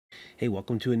Hey,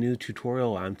 welcome to a new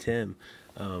tutorial. I'm Tim.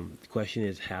 The question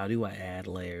is, how do I add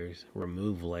layers,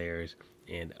 remove layers,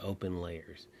 and open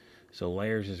layers? So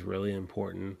layers is really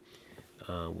important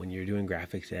when you're doing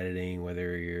graphics editing,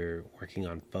 whether you're working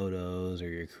on photos or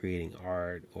you're creating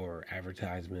art or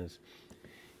advertisements.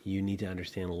 You need to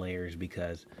understand layers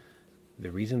because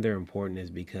the reason they're important is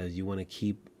because you want to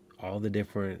keep all the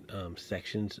different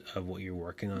sections of what you're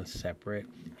working on separate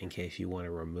in case you want to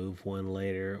remove one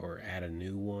later or add a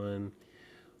new one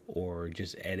or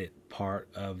just edit part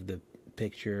of the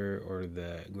picture or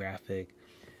the graphic,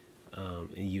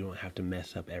 and you don't have to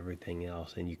mess up everything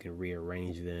else, and you can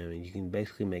rearrange them and you can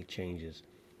basically make changes.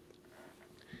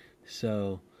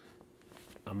 So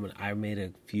I made a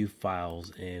few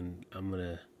files and I'm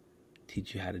gonna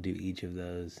teach you how to do each of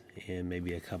those and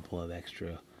maybe a couple of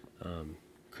extra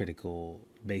critical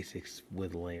basics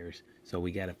with layers. So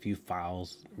we got a few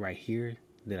files right here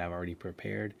that I've already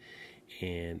prepared,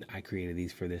 and I created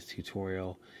these for this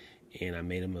tutorial, and I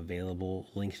made them available,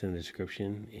 links in the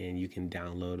description, and you can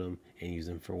download them and use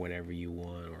them for whatever you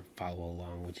want or follow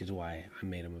along, which is why I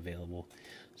made them available.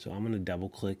 So I'm going to double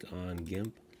click on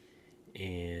Gimp,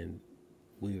 and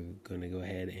we're going to go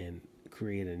ahead and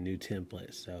create a new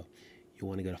template. So you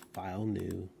want to go to File,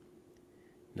 New,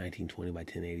 1920 by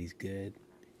 1080 is good,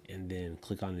 and then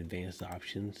click on Advanced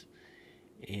Options.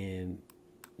 And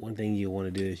one thing you want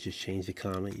to do is just change the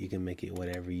comment. You can make it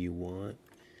whatever you want.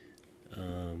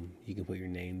 You can put your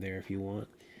name there if you want.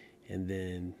 And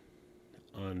then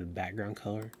on the background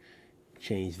color,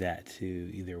 change that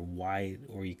to either white,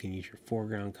 or you can use your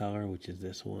foreground color, which is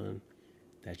this one.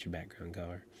 That's your background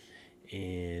color.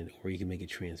 Or you can make it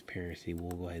transparency.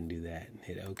 We'll go ahead and do that and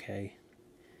hit OK.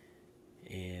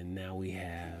 And now we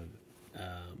have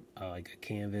like a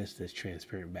canvas that's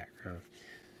transparent background.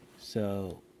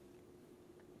 So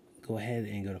go ahead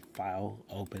and go to File,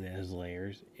 Open as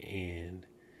Layers, and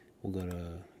we'll go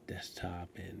to Desktop,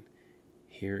 and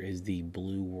here is the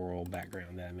blue world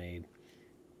background that I made.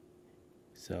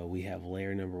 So we have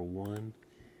layer number 1,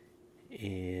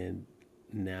 and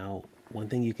now one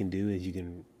thing you can do is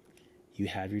you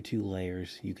have your 2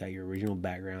 layers. You got your original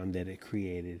background that it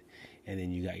created, and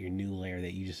then you got your new layer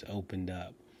that you just opened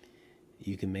up.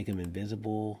 You can make them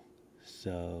invisible,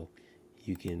 so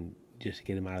you can just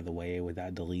get them out of the way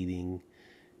without deleting.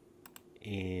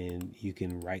 And you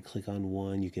can right click on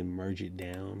one, you can merge it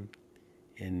down,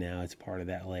 and now it's part of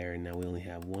that layer, and now we only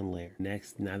have 1 layer.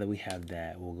 Next, now that we have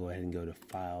that, we'll go ahead and go to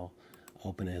File,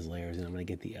 Open as Layers, and I'm going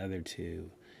to get the other 2.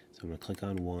 So I'm going to click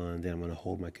on one, then I'm going to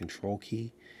hold my Control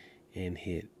key and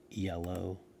hit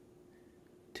yellow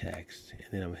text, and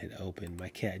then I'm going to hit Open. My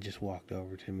cat just walked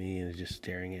over to me and is just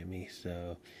staring at me,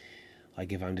 so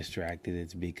like if I'm distracted,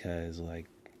 it's because like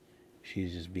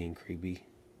she's just being creepy.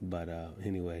 But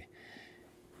anyway,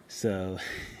 so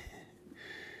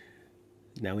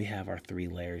now we have our 3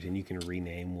 layers, and you can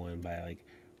rename one by like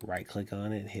right click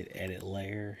on it, hit edit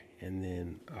layer, and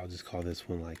then I'll just call this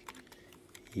one like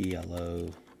yellow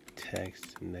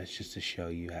text, and that's just to show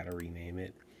you how to rename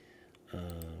it.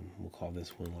 We'll call this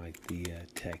one like the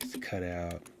text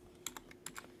cutout.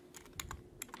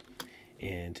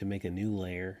 And to make a new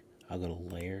layer, I'll go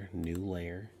to Layer, New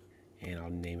Layer, and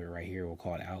I'll name it right here. We'll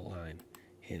call it Outline.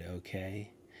 Hit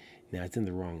OK. Now it's in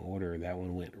the wrong order. That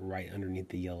one went right underneath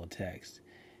the yellow text,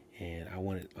 and I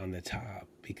want it on the top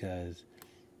because,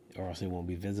 or else it won't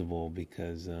be visible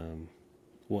because,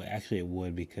 well, actually it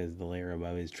would because the layer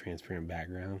above is transparent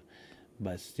background.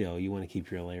 But still, you want to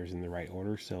keep your layers in the right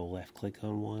order. So left click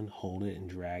on one, hold it, and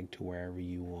drag to wherever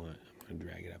you want. I'm going to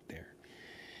drag it up there.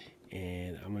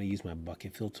 And I'm going to use my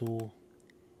bucket fill tool,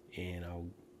 and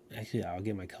I'll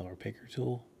get my color picker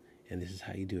tool, and this is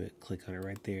how you do it. Click on it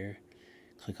right there.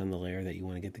 Click on the layer that you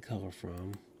want to get the color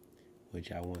from,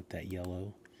 which I want that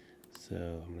yellow. So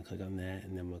I'm going to click on that,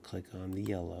 and then I'm going to click on the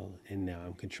yellow, and now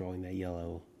I'm controlling that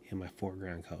yellow in my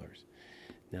foreground colors.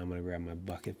 Now I'm going to grab my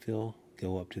bucket fill,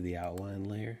 go up to the outline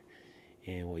layer,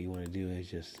 and what you want to do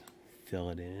is just fill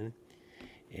it in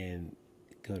and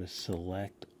go to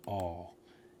Select All.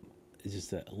 It's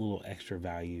just a little extra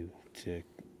value to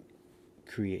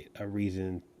create a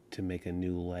reason to make a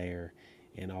new layer,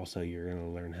 and also you're going to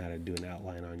learn how to do an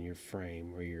outline on your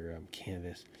frame or your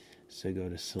canvas. So go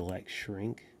to Select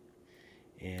Shrink,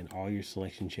 and all your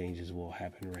selection changes will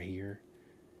happen right here.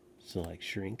 Select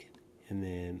Shrink, and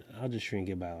then I'll just shrink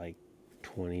it by like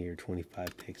 20 or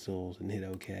 25 pixels and hit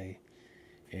OK,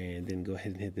 and then go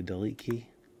ahead and hit the delete key,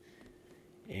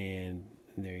 and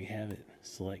there you have it.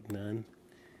 Select None,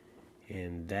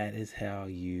 and that is how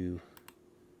you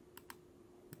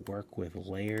work with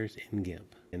layers in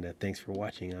Gimp. And thanks for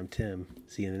watching. I'm Tim.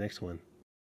 See you in the next one.